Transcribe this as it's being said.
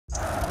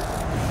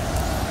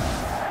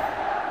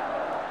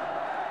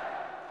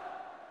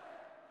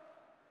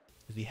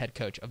is the head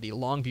coach of the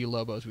Longview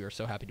Lobos. We are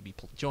so happy to be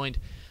joined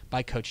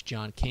by Coach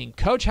John King.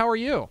 Coach, how are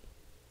you?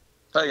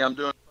 Hey, I'm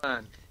doing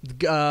fine.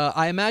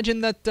 I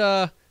imagine that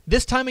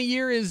this time of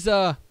year is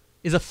a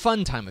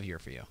fun time of year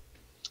for you.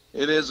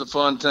 It is a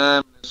fun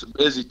time. It's a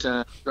busy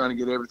time, trying to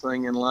get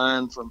everything in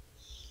line, from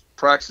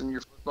practicing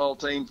your football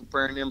team,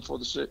 preparing them for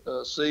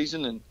the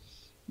season, and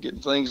getting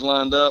things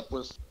lined up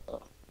with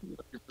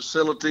your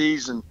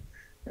facilities and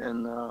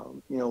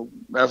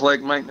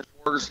athletic maintenance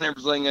workers and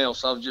everything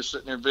else. I was just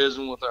sitting there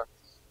visiting with our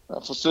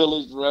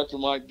facilities director,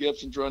 Mike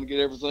Gibson, trying to get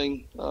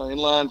everything in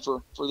line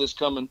for this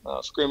coming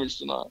scrimmage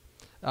tonight.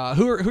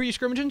 Who are you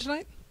scrimmaging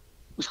tonight?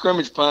 We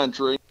scrimmage Pine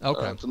Tree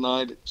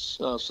tonight. It's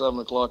 7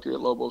 o'clock here at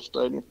Lobo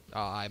Stadium.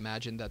 I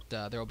imagine that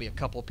there will be a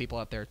couple of people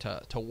out there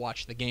to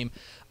watch the game.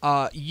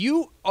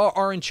 You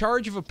are in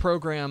charge of a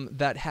program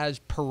that has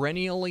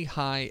perennially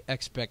high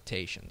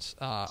expectations,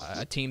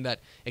 a team that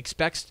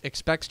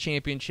expects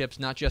championships,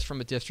 not just from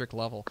a district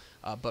level,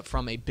 but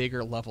from a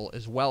bigger level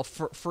as well.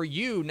 For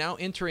you, now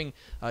entering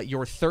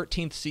your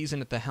 13th season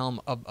at the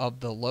helm of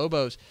the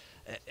Lobos,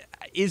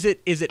 is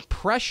it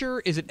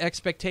pressure? Is it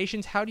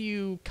expectations? How do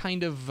you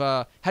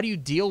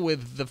deal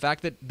with the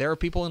fact that there are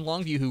people in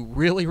Longview who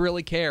really,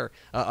 really care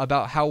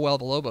about how well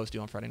the Lobos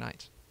do on Friday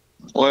nights?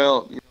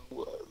 Well,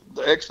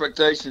 the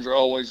expectations are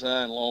always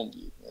high in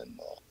Longview, and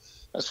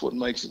that's what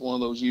makes it one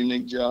of those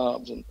unique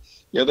jobs. And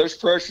yeah, there's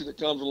pressure that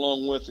comes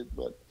along with it,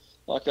 but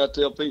like I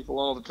tell people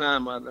all the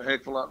time, I'd a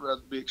heck of a lot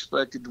rather be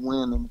expected to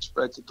win than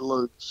expected to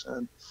lose.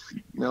 And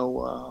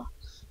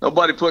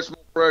nobody puts more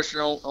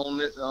pressure on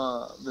it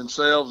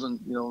themselves and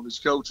these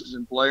coaches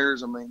and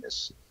players. I mean,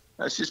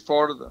 that's just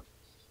part of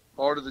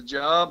the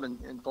job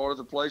and part of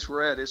the place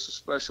we're at. It's a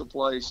special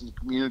place, and the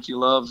community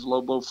loves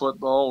Lobo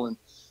football and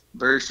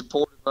very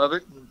supportive of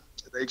it. And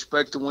they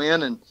expect to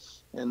win, and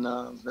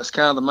that's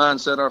kind of the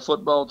mindset our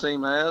football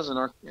team has, and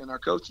our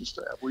coaching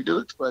staff. We do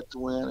expect to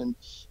win,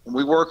 and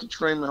we work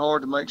extremely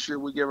hard to make sure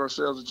we give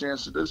ourselves a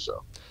chance to do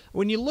so.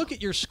 When you look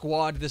at your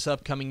squad this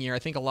upcoming year, I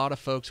think a lot of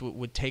folks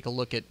would take a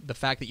look at the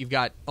fact that you've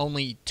got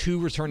only 2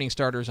 returning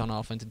starters on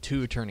offense and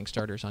 2 returning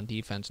starters on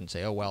defense and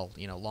say, oh, well,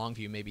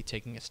 Longview may be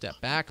taking a step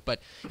back.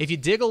 But if you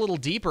dig a little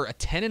deeper, a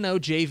 10-0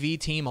 JV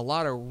team, a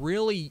lot of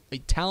really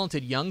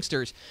talented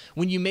youngsters.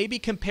 When you maybe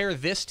compare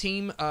this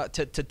team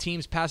to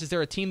teams past, is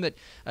there a team that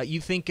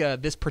you think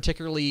this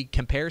particularly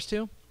compares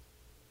to?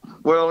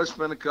 Well, it's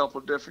been a couple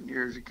of different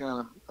years. It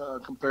kind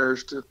of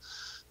compares to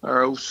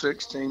our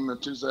 06 team, the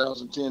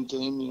 2010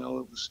 team. It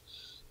was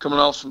coming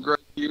off some great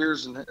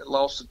years and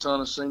lost a ton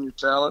of senior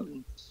talent.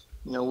 And,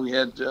 we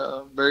had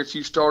very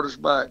few starters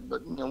back.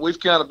 But, we've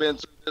kind of been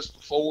through this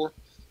before.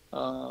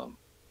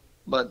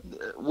 But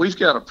we've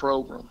got a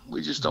program.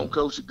 We just don't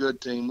coach a good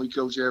team. We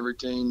coach every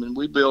team, and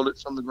we build it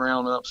from the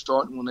ground up,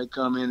 starting when they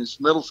come in as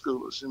middle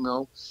schoolers.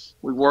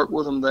 We work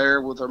with them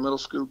there with our middle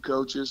school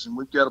coaches, and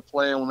we've got a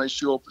plan when they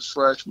show up as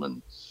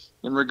freshmen.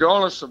 And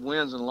regardless of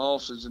wins and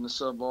losses in the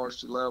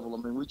sub-varsity level, I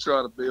mean, we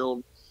try to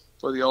build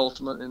for the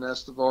ultimate, and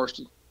that's the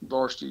varsity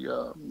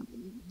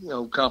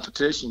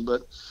competition.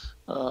 But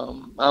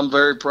I'm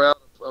very proud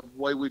of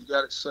the way we've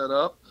got it set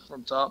up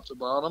from top to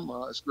bottom.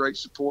 It's great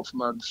support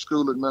from our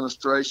school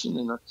administration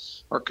and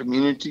our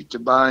community to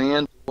buy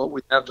in to what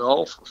we have to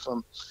offer,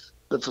 from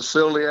the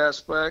facility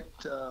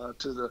aspect to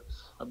the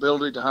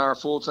ability to hire a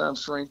full-time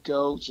strength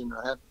coach and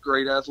have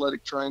great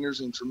athletic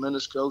trainers and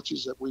tremendous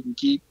coaches that we can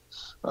keep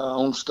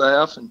on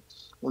staff. And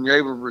when you're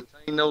able to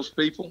retain those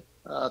people,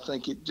 I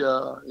think it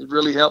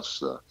really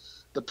helps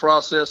the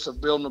process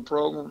of building a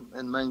program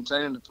and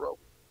maintaining the program.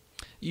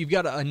 You've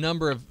got a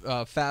number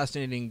of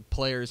fascinating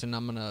players, and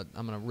I'm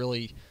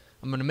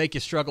gonna make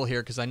you struggle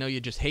here because I know you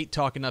just hate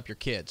talking up your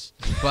kids.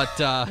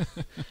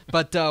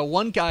 But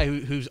one guy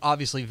who's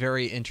obviously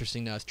very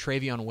interesting to us,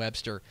 Travion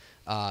Webster.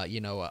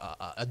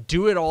 A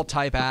do-it-all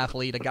type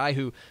athlete, a guy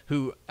who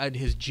at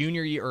his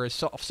junior year or his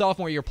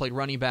sophomore year played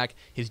running back.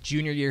 His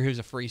junior year, he was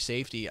a free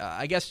safety.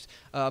 I guess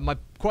my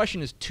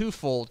question is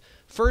twofold.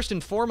 First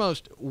and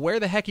foremost, where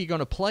the heck are you going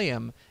to play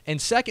him?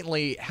 And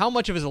secondly, how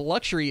much of a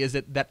luxury is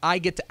it that I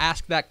get to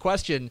ask that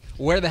question,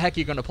 where the heck are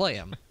you going to play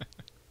him?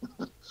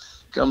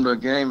 Come to a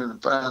game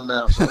and find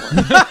out.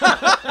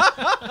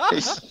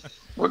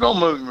 We're going to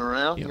move him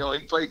around. He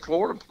played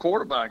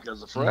quarterback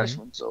as a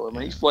freshman. So,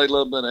 he's played a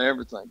little bit of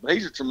everything. But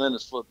he's a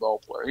tremendous football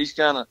player. He's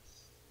kind of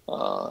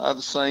out of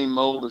the same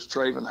mold as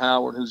Traven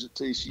Howard, who's at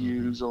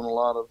TCU, who's on a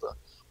lot of the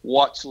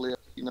watch list,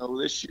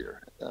 this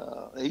year.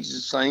 He's the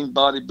same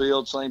body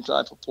build, same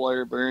type of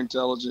player, very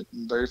intelligent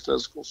and very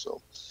physical.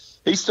 So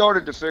he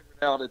started to figure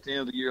it out at the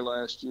end of the year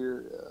last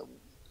year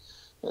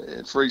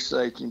at free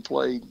safety and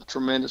played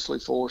tremendously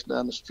for us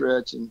down the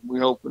stretch. And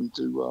we're hoping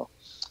to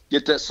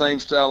get that same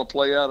style of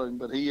play out of him.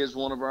 But he is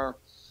one of our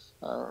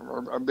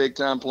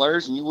big-time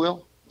players, and you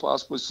will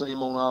possibly see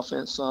him on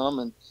offense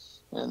some.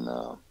 And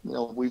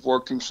we've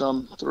worked him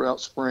some throughout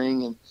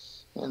spring and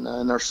in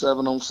our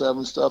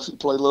 7-on-7 stuff. He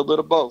played a little bit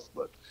of both.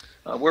 But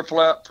we're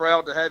proud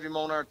to have him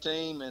on our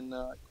team. And,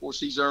 of course,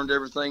 he's earned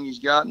everything he's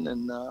gotten,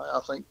 and I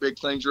think big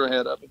things are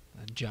ahead of him.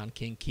 John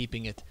King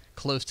keeping it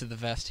close to the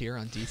vest here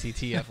on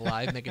DCTF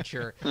Live, making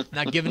sure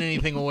not giving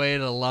anything away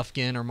to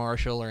Lufkin or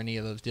Marshall or any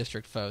of those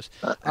district foes.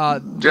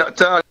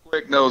 Todd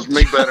Quick knows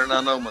me better than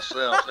I know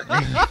myself.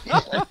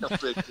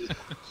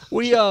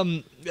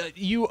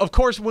 You of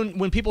course,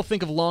 when people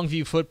think of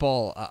Longview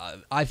football,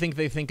 I think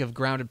they think of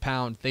ground and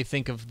pound. They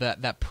think of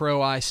that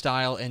pro eye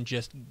style and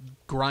just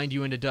grind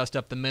you into dust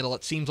up the middle.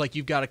 It seems like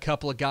you've got a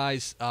couple of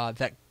guys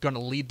that going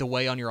to lead the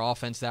way on your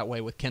offense that way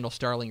with Kendall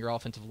Starling, your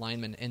offensive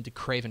lineman, and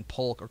Jakravian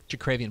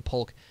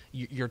Polk,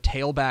 your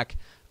tailback.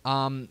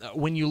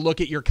 When you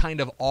look at your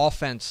kind of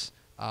offense,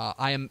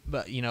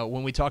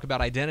 when we talk about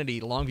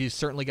identity, Longview's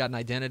certainly got an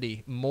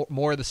identity.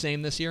 More of the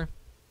same this year?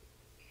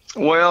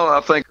 Well,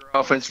 I think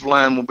our offensive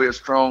line will be a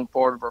strong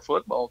part of our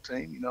football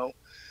team.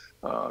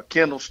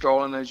 Kendall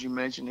Starling, as you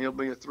mentioned, he'll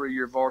be a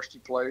 3-year varsity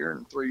player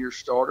and 3-year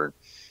starter.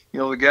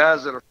 The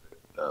guys that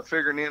are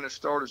figuring in as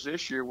starters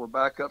this year were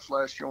backups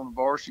last year on the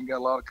varsity and got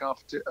a lot of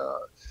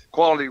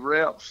quality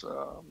reps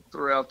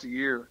throughout the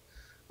year.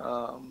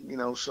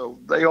 So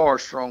they are a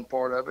strong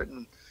part of it,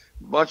 and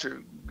a bunch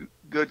of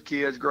good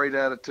kids, great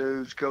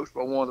attitudes, coached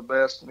by one of the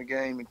best in the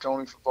game, and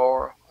Tony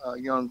Favara, a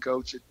young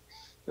coach that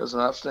does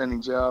an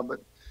outstanding job.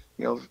 But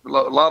a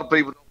lot of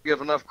people don't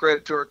give enough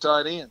credit to our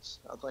tight ends.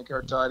 I think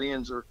our tight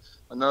ends are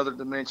another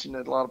dimension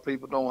that a lot of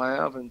people don't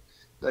have, and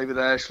David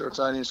Ashley, our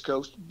tight ends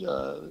coach,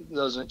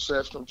 does an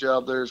exceptional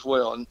job there as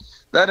well. And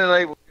that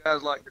enables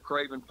guys like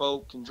Jakravian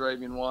Polk and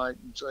Dravian White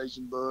and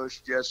Trajan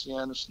Bush, Jesse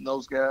Anderson,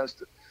 those guys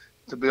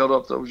to build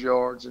up those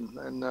yards.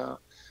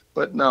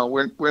 But no,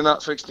 we're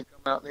not fixing to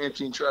come out and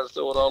empty and try to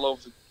throw it all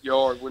over the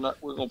yard. We're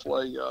going to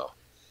play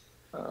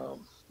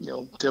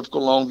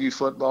typical Longview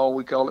football.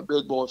 We call it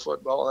big boy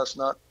football. That's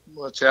not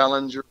a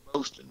challenge or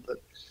boasting, but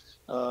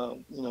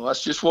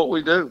that's just what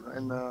we do,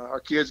 and our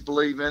kids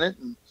believe in it.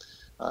 And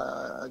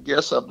I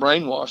guess I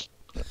brainwashed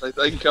them.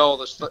 They can call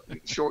the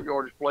short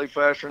yardage play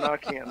faster than I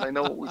can. They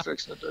know what we're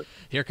fixing to do.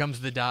 Here comes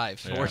the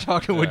dive. Yeah, we're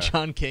talking with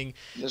John King.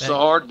 It's a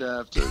hard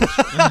dive, too.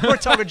 We're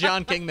talking with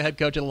John King, the head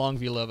coach of the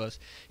Longview Lobos,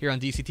 here on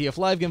DCTF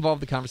Live. Get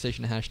involved in the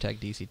conversation, hashtag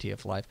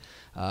DCTF Live.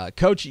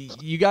 Coach,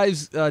 you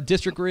guys,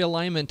 district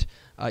realignment,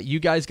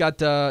 you guys got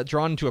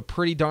drawn into a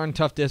pretty darn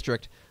tough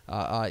district.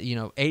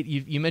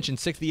 You mentioned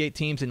 6 of the 8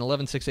 teams in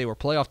 11 6A were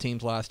playoff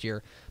teams last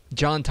year.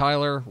 John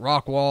Tyler,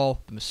 Rockwall,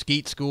 the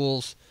Mesquite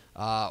schools.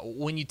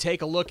 When you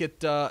take a look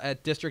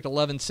at District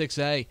 11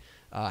 6A,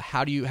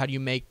 how do you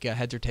make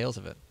heads or tails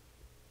of it?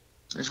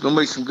 There's going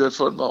to be some good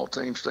football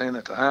teams staying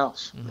at the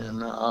house,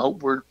 and I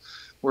hope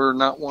we're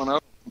not one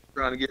of them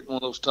trying to get one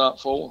of those top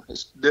 4.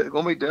 It's going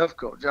to be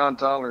difficult. John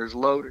Tyler is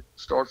loaded.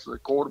 Starts with a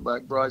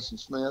quarterback, Bryson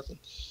Smith, and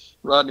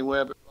Rodney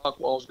Webb at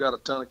Rockwall's got a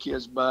ton of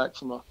kids back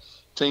from a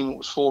team that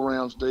was 4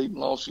 rounds deep and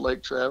lost to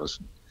Lake Travis.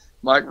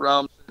 Mike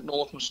Robinson at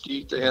North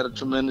Mesquite, they had a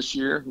tremendous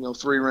year,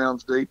 3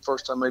 rounds deep,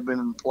 first time they've been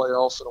in the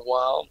playoffs in a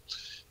while.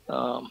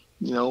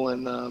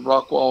 And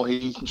Rockwall,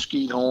 Heath,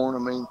 Mesquite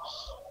Horn,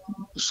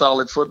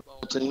 solid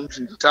football teams.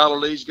 And Tyler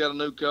Lee's got a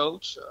new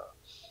coach.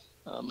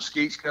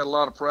 Mesquite's got a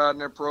lot of pride in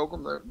their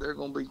program. They're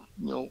going to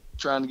be,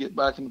 trying to get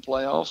back in the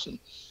playoffs. And,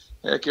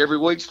 heck, every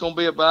week's going to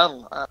be a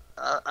battle.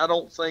 I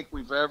don't think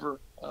we've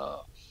ever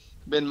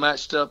been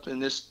matched up in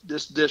this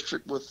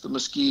district with the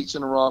Mesquites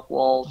and the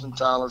Rockwalls and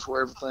Tylers,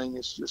 where everything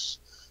is just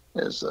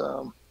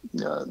so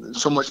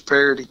much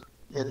parity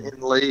in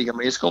the league.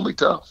 It's going to be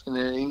tough, and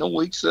there ain't no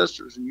weak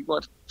sisters, and you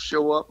got to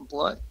show up and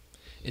play.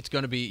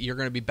 You're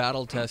going to be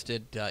battle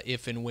tested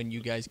if and when you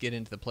guys get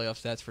into the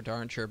playoffs. That's for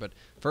darn sure. But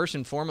first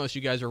and foremost,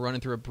 you guys are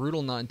running through a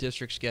brutal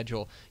non-district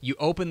schedule. You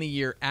open the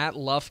year at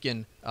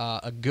Lufkin,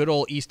 a good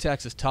old East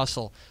Texas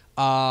tussle.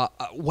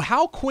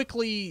 How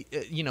quickly,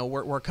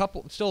 we're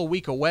still a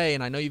week away,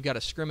 and I know you've got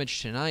a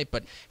scrimmage tonight,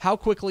 but how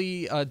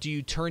quickly do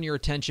you turn your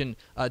attention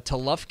to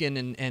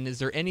Lufkin, and is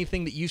there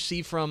anything that you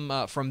see from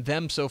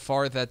them so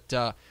far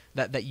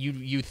that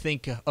you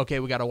think, okay,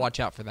 we got to watch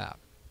out for that?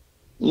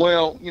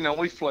 Well,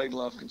 we've played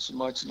Lufkin so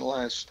much in the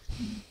last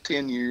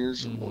 10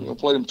 years, and we've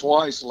played them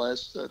twice the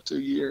last 2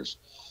 years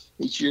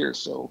each year,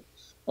 so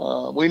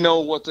we know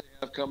what they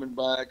have coming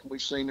back.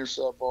 We've seen their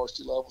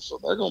sub-varsity level, so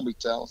they're going to be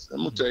talented. I'm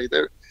going to tell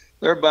you,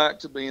 they're back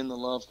to being the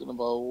Lufkin of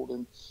old,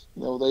 and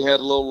they had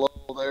a little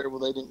lull there where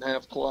they didn't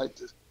have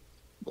quite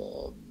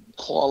the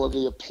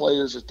quality of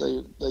players that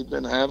they've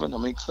been having.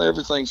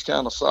 Everything's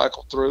kind of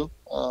cycled through,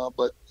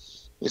 but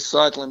it's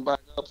cycling back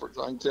upwards.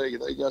 I can tell you,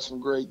 they got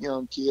some great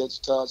young kids.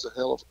 Todd's a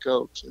hell of a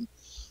coach,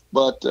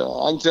 but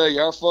I can tell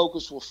you, our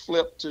focus will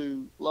flip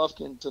to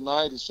Lufkin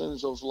tonight as soon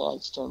as those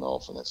lights turn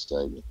off in that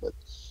stadium. But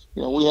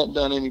we haven't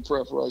done any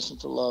preparation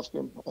for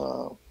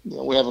Lufkin.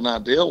 We have an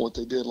idea what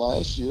they did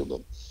last year,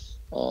 but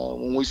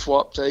when we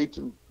swap tape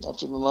and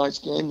after the night's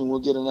game, and we'll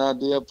get an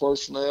idea of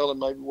personnel and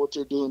maybe what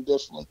they're doing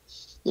differently,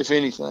 if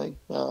anything.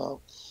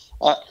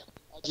 I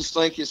just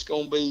think it's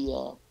going to be,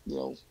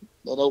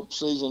 that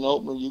season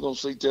opener, you're going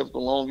to see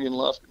typical Longview and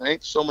Lufkin. There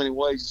ain't so many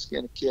ways to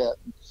skin a cat.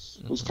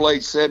 We've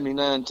played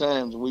 79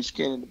 times, and we've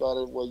skinned it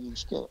about every way you can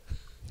skin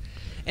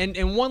it.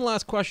 And one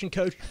last question,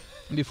 Coach,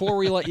 before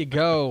we let you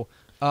go.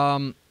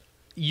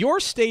 Your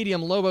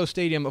stadium, Lobo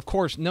Stadium, of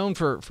course, known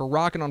for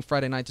rocking on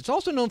Friday nights. It's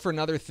also known for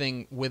another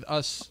thing with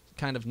us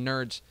kind of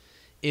nerds,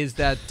 is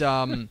that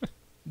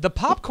the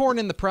popcorn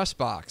in the press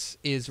box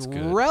is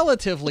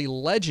relatively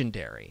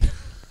legendary.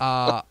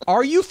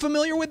 Are you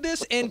familiar with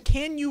this, and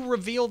can you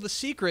reveal the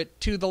secret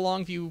to the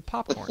Longview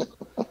popcorn?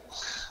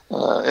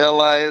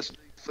 LIS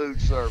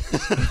food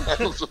service. That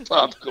was the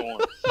popcorn.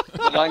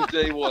 But I can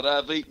tell you what,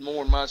 I've eaten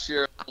more than my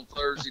share on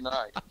Thursday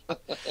night.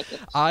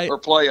 Or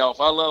playoff.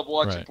 I love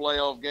watching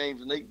playoff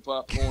games and eating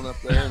popcorn up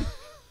there. And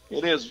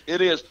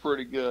it is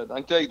pretty good. I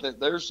can tell you that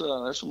there's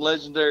some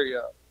legendary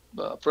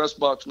press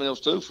box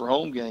meals too for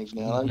home games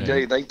now. I can tell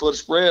you they can put a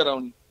spread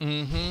on you.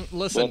 Mm-hmm.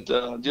 Listen,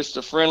 but just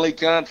the friendly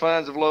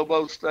confines of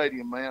Lobo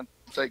Stadium, man.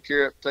 Take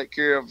care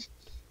of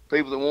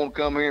people that want to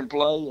come here and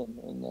play,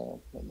 and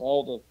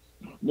all the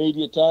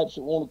media types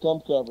that want to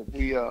come cover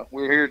it.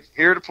 We're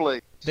here to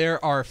play.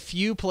 There are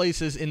few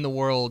places in the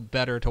world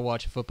better to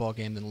watch a football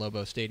game than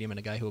Lobo Stadium, and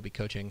a guy who will be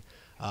coaching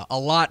a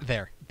lot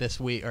there this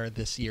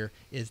year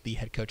is the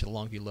head coach of the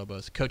Longview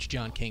Lobos, Coach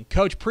John King.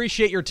 Coach,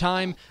 appreciate your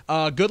time.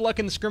 Good luck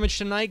in the scrimmage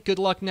tonight. Good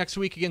luck next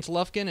week against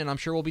Lufkin, and I'm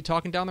sure we'll be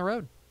talking down the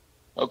road.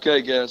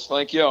 Okay, guys.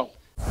 Thank y'all.